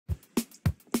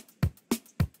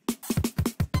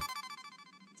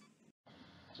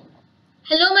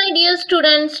dear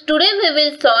students, today we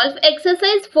will solve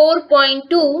exercise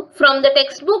 4.2 from the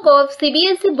textbook of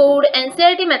CBSE board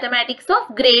NCERT Mathematics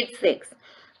of grade 6.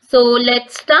 So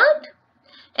let's start.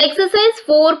 Exercise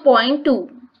 4.2.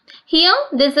 Here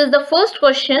this is the first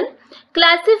question.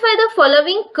 Classify the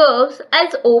following curves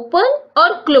as open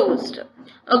or closed.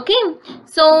 Okay,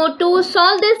 so to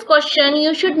solve this question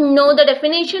you should know the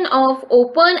definition of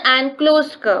open and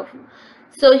closed curve.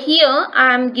 So here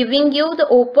I am giving you the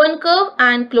open curve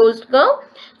and closed curve.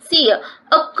 See,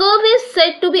 a curve is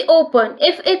said to be open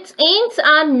if its ends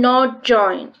are not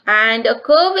joined, and a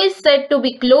curve is said to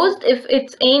be closed if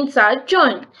its ends are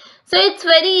joined. So it's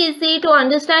very easy to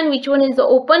understand which one is the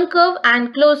open curve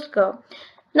and closed curve.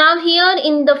 Now here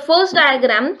in the first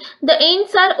diagram, the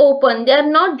ends are open, they are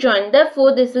not joined,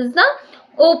 therefore this is the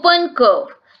open curve.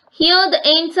 Here the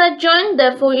ends are joined,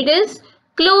 therefore it is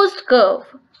closed curve.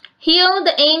 Here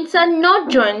the ends are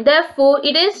not joined, therefore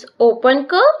it is open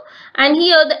curve, and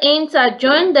here the ends are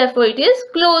joined, therefore it is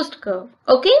closed curve.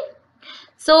 Okay,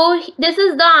 so this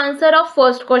is the answer of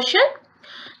first question.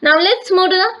 Now let's move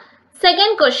to the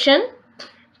second question.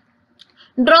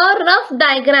 Draw rough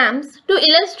diagrams to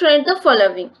illustrate the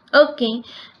following. Okay,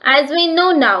 as we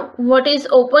know now what is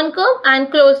open curve and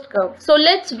closed curve. So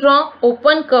let's draw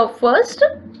open curve first.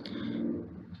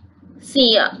 See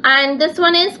here, and this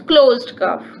one is closed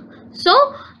curve. So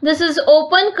this is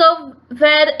open curve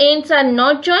where ends are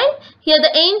not joined. Here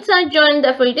the ends are joined,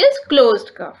 therefore it is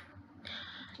closed curve.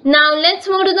 Now let's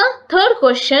move to the third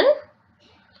question.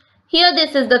 Here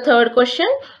this is the third question.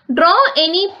 Draw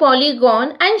any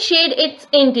polygon and shade its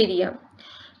interior.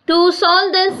 To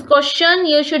solve this question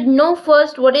you should know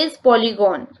first what is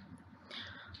polygon.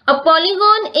 A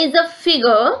polygon is a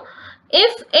figure.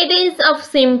 If it is of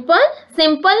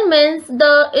simple means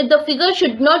the figure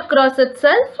should not cross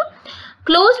itself.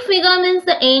 Closed figure means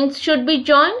the ends should be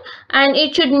joined and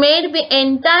it should made be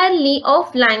entirely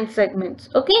of line segments.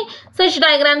 Okay, such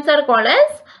diagrams are called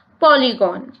as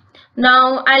polygon.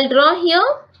 Now I'll draw here.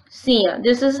 See here,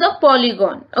 this is the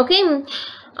polygon. Okay,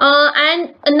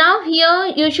 and now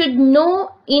here you should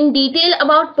know in detail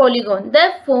about polygon.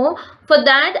 Therefore, for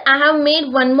that I have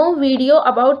made one more video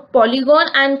about polygon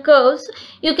and curves.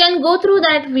 You can go through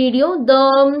that video.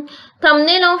 The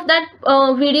thumbnail of that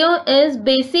video is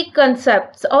basic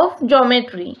concepts of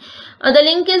geometry. The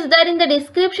link is there in the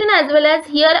description, as well as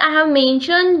here I have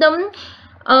mentioned the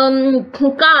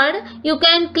card. You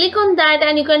can click on that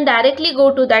and you can directly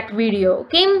go to that video.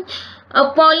 Okay,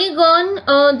 a polygon,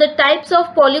 the types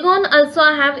of polygon also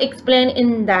I have explained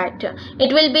in that.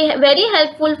 It will be very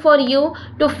helpful for you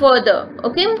to further.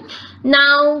 Okay,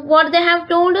 now what they have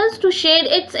told us to shade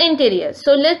its interior.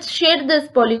 So let's shade this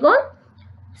polygon.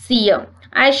 See here,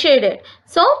 I shaded.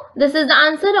 So this is the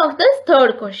answer of this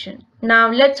third question. Now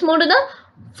let's move to the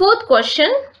fourth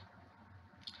question.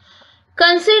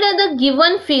 Consider the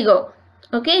given figure.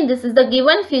 Okay, this is the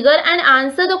given figure and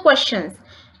answer the questions.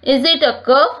 Is it a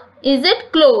curve? Is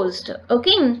it closed?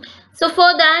 Okay, so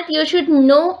for that you should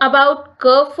know about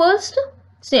curve first.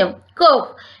 Same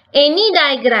curve. Any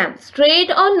diagram, straight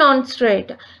or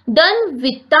non-straight, done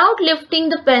without lifting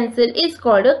the pencil is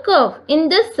called a curve. In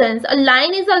this sense, a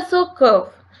line is also a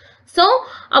curve. So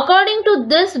according to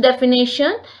this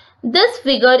definition, this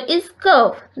figure is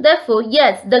curve. Therefore,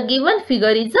 yes, the given figure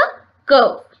is a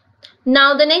curve.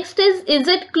 Now the next is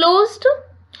it closed?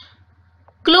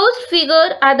 Closed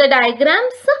figure are the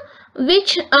diagrams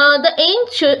which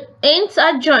the ends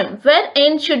are joined, where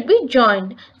ends should be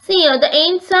joined. See here, the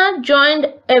ends are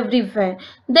joined everywhere.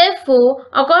 Therefore,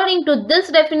 according to this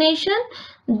definition,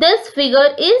 this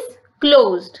figure is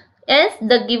closed. Yes,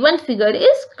 the given figure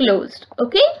is closed.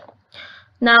 Okay.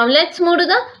 Now let's move to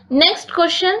the next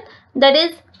question, that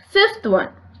is fifth one.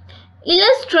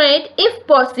 Illustrate, if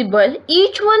possible,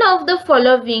 each one of the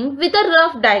following with a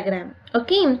rough diagram.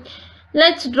 Okay,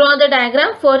 let's draw the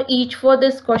diagram for each for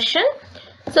this question.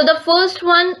 So the first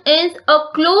one is a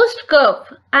closed curve,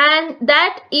 and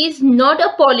that is not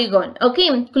a polygon.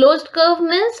 Okay, closed curve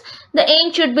means the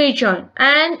end should be joined,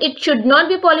 and it should not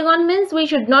be polygon means we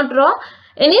should not draw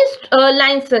any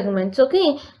line segments.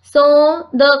 Okay, so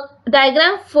the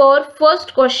diagram for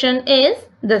first question is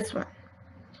this one.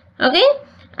 Okay,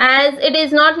 as it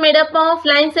is not made up of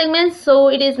line segments, so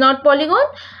it is not polygon,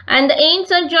 and the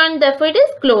ends are joined, therefore it is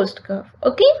closed curve.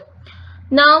 Okay,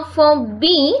 now for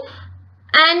B,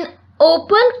 an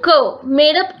open curve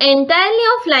made up entirely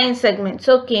of line segments.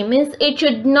 Okay, means it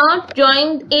should not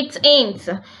join its ends,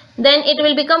 then it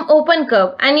will become open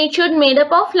curve, and it should made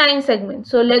up of line segments.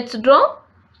 So let's draw.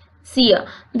 See here,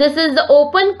 this is the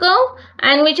open curve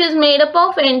and which is made up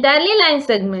of entirely line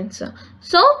segments.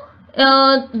 So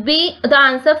B, the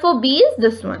answer for B is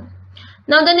this one.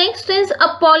 Now the next is a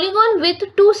polygon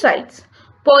with two sides.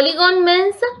 Polygon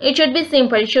means it should be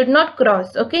simple, it should not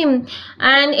cross, okay,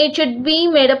 and it should be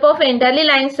made up of entirely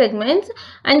line segments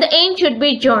and the end should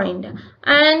be joined,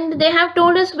 and they have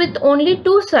told us with only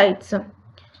two sides.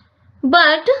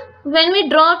 But when we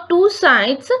draw two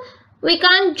sides, we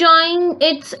can't join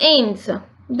its ends,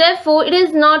 therefore it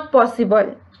is not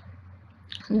possible.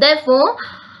 Therefore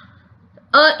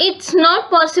it's not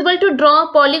possible to draw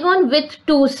a polygon with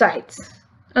two sides.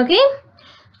 Okay,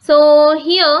 so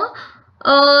here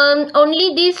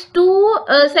only these two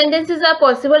sentences are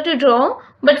possible to draw,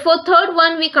 but for third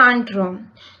one we can't draw.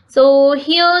 So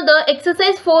here the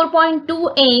exercise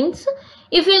 4.2 ends.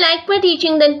 If you like my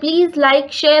teaching, then please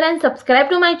like, share and subscribe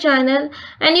to my channel.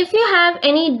 And if you have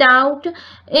any doubt,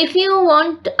 if you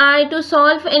want I to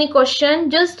solve any question,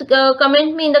 just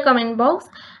comment me in the comment box.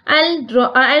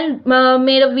 I'll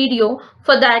make a video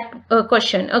for that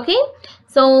question. Okay,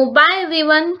 so bye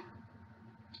everyone.